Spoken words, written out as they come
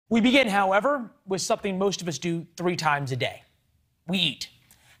We begin, however, with something most of us do 3 times a day. We eat.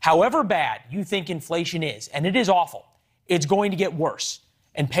 However bad you think inflation is, and it is awful, it's going to get worse.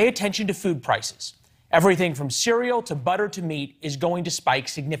 And pay attention to food prices. Everything from cereal to butter to meat is going to spike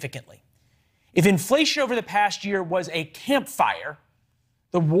significantly. If inflation over the past year was a campfire,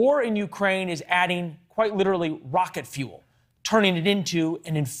 the war in Ukraine is adding quite literally rocket fuel, turning it into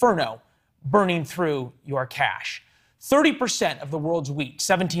an inferno, burning through your cash. 30% of the world's wheat,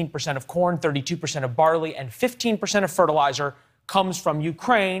 17% of corn, 32% of barley, and 15% of fertilizer comes from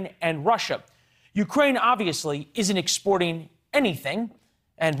Ukraine and Russia. Ukraine obviously isn't exporting anything,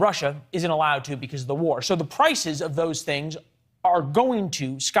 and Russia isn't allowed to because of the war. So the prices of those things are going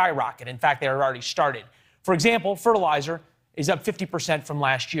to skyrocket. In fact, they are already started. For example, fertilizer is up 50% from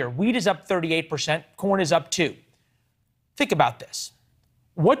last year. Wheat is up 38%. Corn is up 2%. Think about this.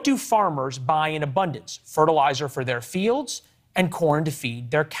 What do farmers buy in abundance? Fertilizer for their fields and corn to feed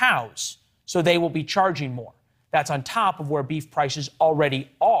their cows. So they will be charging more. That's on top of where beef prices already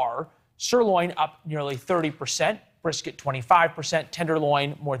are. Sirloin up nearly 30%, brisket 25%,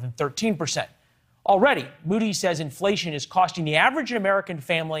 tenderloin more than 13%. Already, Moody's says inflation is costing the average American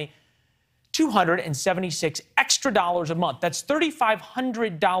family $276 extra a month. That's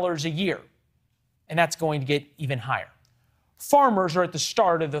 $3,500 a year. And that's going to get even higher. Farmers are at the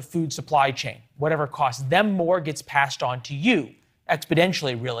start of the food supply chain. Whatever costs them more gets passed on to you,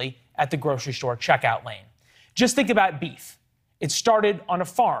 exponentially really, at the grocery store checkout lane. Just think about beef. It started on a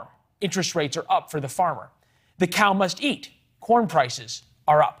farm. Interest rates are up for the farmer. The cow must eat. Corn prices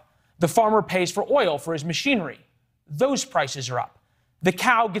are up. The farmer pays for oil for his machinery. Those prices are up. The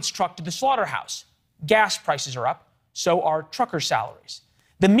cow gets trucked to the slaughterhouse. Gas prices are up. So are trucker salaries.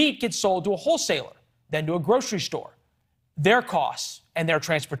 The meat gets sold to a wholesaler, then to a grocery store. Their costs and their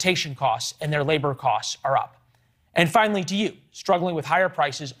transportation costs and their labor costs are up. And finally, to you, struggling with higher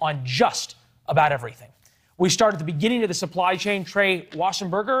prices on just about everything. We start at the beginning of the supply chain. Trey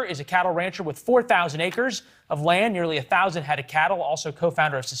Wasserburger is a cattle rancher with 4,000 acres of land, nearly 1,000 head of cattle, also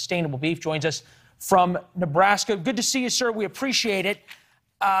co-founder of Sustainable Beef, joins us from Nebraska. Good to see you, sir. We appreciate it.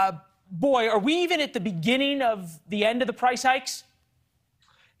 Boy, are we even at the beginning of the end of the price hikes?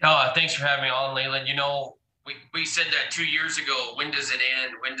 No, thanks for having me on, Leland. You know, we said that 2 years ago. When does it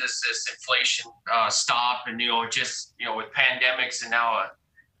end? When does this inflation stop? And, with pandemics and now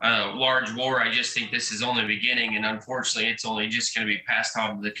a large war, I just think this is only the beginning. And unfortunately, it's only just going to be passed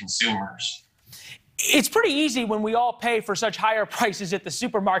on to the consumers. It's pretty easy when we all pay for such higher prices at the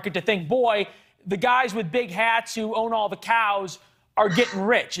supermarket to think, boy, the guys with big hats who own all the cows are getting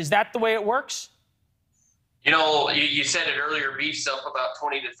rich. Is that the way it works? You know, you said it earlier, beef's up about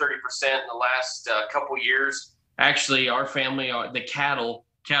 20 to 30% in the last couple years. Actually, our family, the cattle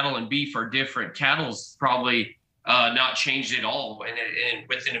and beef are different. Cattle's probably not changed at all. And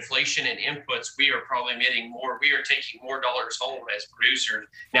with inflation and inputs, we are probably getting more. We are taking more dollars home as producers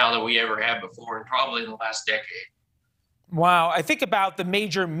now than we ever have before, and probably in the last decade. Wow. I think about the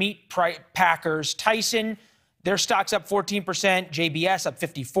major meat packers. Tyson, their stock's up 14%. JBS up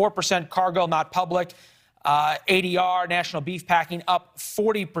 54%. Cargill, not public. ADR, National Beef Packing, up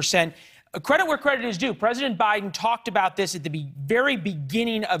 40%. Credit where credit is due. President Biden talked about this at the very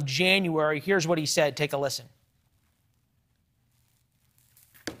beginning of January. Here's what he said. Take a listen.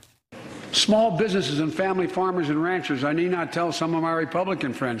 Small businesses and family farmers and ranchers, I need not tell some of my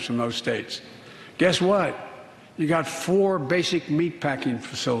Republican friends from those states. Guess what? You got 4 basic meat packing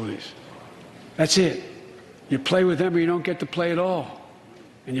facilities. That's it. You play with them or you don't get to play at all.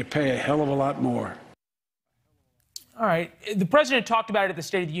 And you pay a hell of a lot more. All right. The president talked about it at the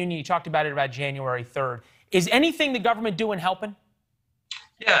State of the Union. He talked about it about January 3rd. Is anything the government doing helping?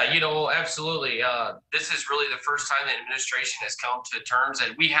 Yeah, absolutely. This is really the first time the administration has come to terms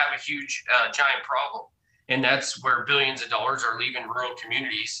that we have a huge, giant problem. And that's where billions of dollars are leaving rural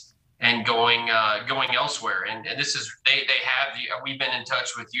communities and going elsewhere. And this is, we've been in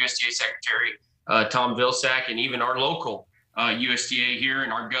touch with USDA Secretary Tom Vilsack and even our local USDA here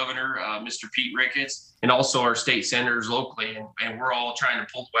and our governor, Mr. Pete Ricketts, and also our state senators locally. And we're all trying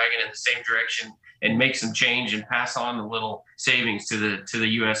to pull the wagon in the same direction and make some change and pass on a little savings to the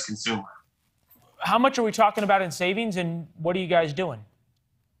U.S. consumer. How much are we talking about in savings, and what are you guys doing?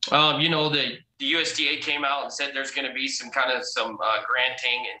 The USDA came out and said there's going to be some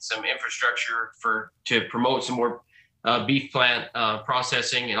granting and some infrastructure to promote some more beef plant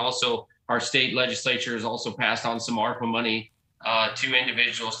processing, and also our state legislature has also passed on some ARPA money to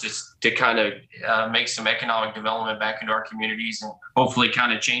individuals to kind of make some economic development back into our communities and hopefully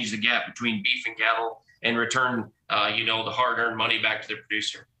kind of change the gap between beef and cattle and return, the hard-earned money back to the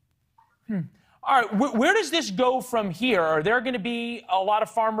producer. All right, where does this go from here? Are there going to be a lot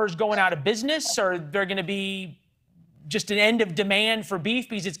of farmers going out of business? Or are there going to be just an end of demand for beef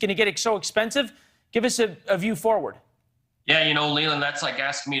because it's going to get so expensive? Give us a view forward. Yeah, Leland, that's like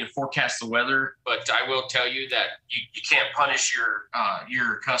asking me to forecast the weather, but I will tell you that you can't punish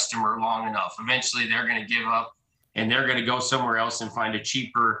your customer long enough. Eventually, they're going to give up, and they're going to go somewhere else and find a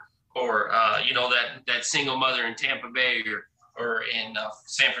cheaper, or that single mother in Tampa Bay or in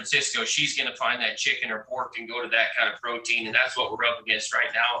San Francisco, she's going to find that chicken or pork and go to that kind of protein, and that's what we're up against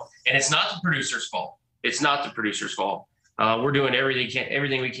right now. And it's not the producer's fault. It's not the producer's fault. We're doing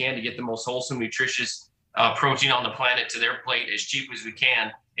everything we can to get the most wholesome, nutritious protein on the planet to their plate as cheap as we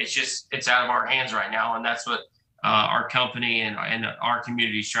can. It's out of our hands right now, and that's what our company and our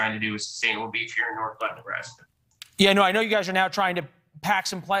community is trying to do with sustainable beef here in North Platte, Nebraska. Yeah, no, I know you guys are now trying to pack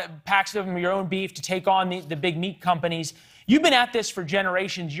some of your own beef to take on the big meat companies. You've been at this for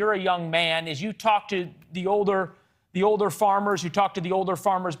generations. You're a young man. As you talk to the older farmers who talked to the older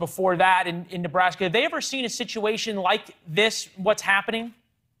farmers before that in Nebraska, have they ever seen a situation like this, what's happening?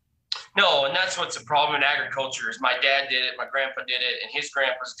 No, and that's what's the problem in agriculture is my dad did it, my grandpa did it, and his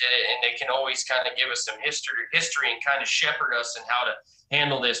grandpas did it, and they can always kind of give us some history and kind of shepherd us in how to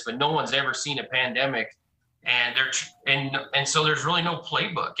handle this, but no one's ever seen a pandemic, and so there's really no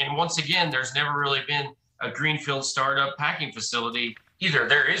playbook. And once again, there's never really been a greenfield startup packing facility either.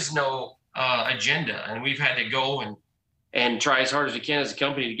 There is no agenda, and we've had to go and try as hard as we can as a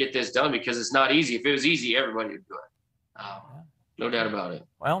company to get this done because it's not easy. If it was easy, everybody would do it. No doubt about it.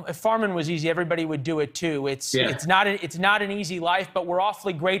 Well, if farming was easy, everybody would do it too. It's not an easy life, but we're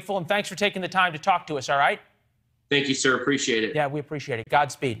awfully grateful, and thanks for taking the time to talk to us, all right? Thank you, sir. Appreciate it. Yeah, we appreciate it.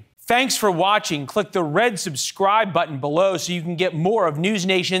 Godspeed. Thanks for watching. Click the red subscribe button below so you can get more of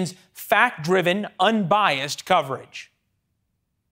NewsNation's fact-driven, unbiased coverage.